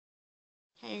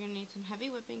Okay, you're going to need some heavy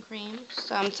whipping cream,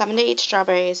 some 7 to 8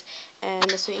 strawberries, and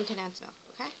the sweetened condensed milk,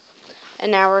 okay?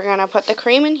 And now we're going to put the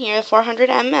cream in here, 400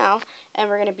 ml, and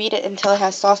we're going to beat it until it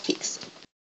has soft peaks.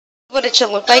 What it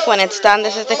should look like when it's done.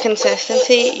 This is the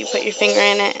consistency. You put your finger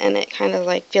in it, and it kind of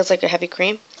like feels like a heavy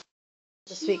cream.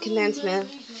 The sweet condensed milk,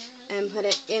 and put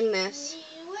it in this,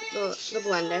 the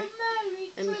blender,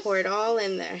 and pour it all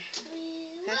in there,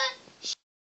 okay?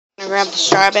 I'm going to grab the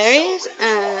strawberries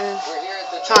and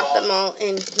pop them all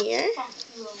in here.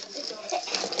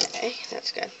 Okay,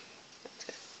 that's good.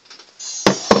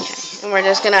 Okay, and we're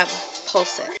just going to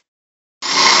pulse it.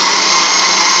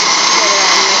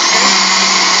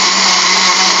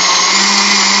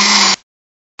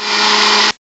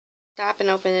 Stop and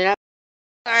open it up.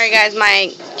 Sorry guys,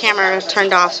 my camera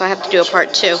turned off, so I have to do a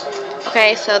part 2.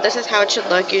 Okay, so this is how it should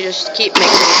look. You just keep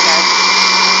mixing it, guys.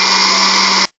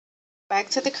 Back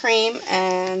to the cream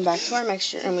and back to our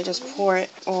mixture, and we just pour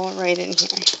it all right in here.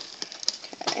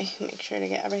 Okay, make sure to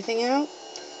get everything out.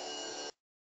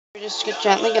 We're just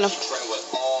gently going to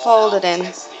fold it in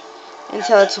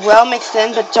until it's well mixed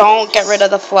in, but don't get rid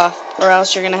of the fluff, or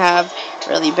else you're going to have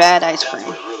really bad ice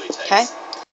cream. Okay?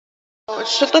 So it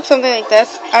should look something like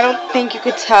this. I don't think you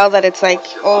could tell that it's like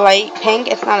a light pink.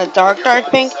 It's not a dark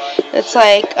pink. It's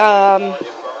like a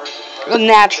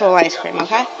natural ice cream,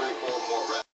 okay?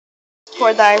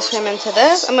 Pour the ice cream into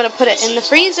this. I'm going to put it in the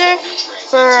freezer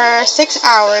for 6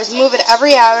 hours. Move it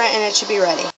every hour and it should be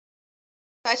ready.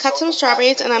 I cut some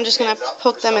strawberries and I'm just going to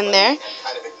poke them in there.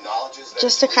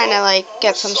 Just to kind of like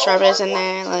get some strawberries in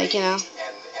there, like, you know.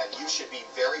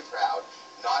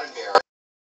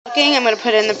 I'm going to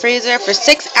put it in the freezer for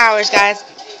 6 hours, guys.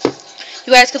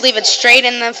 You guys could leave it straight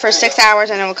in them for 6 hours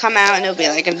and it will come out and it will be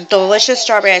like a delicious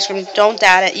strawberry ice cream. Don't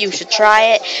doubt it. You should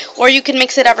try it. Or you can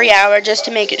mix it every hour just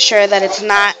to make it sure that it's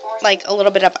not like a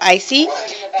little bit of icy.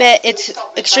 But it's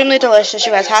extremely delicious.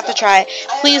 You guys have to try it.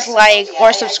 Please like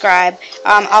or subscribe.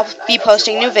 I'll be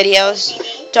posting new videos.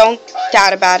 Don't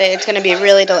doubt about it. It's going to be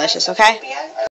really delicious, okay?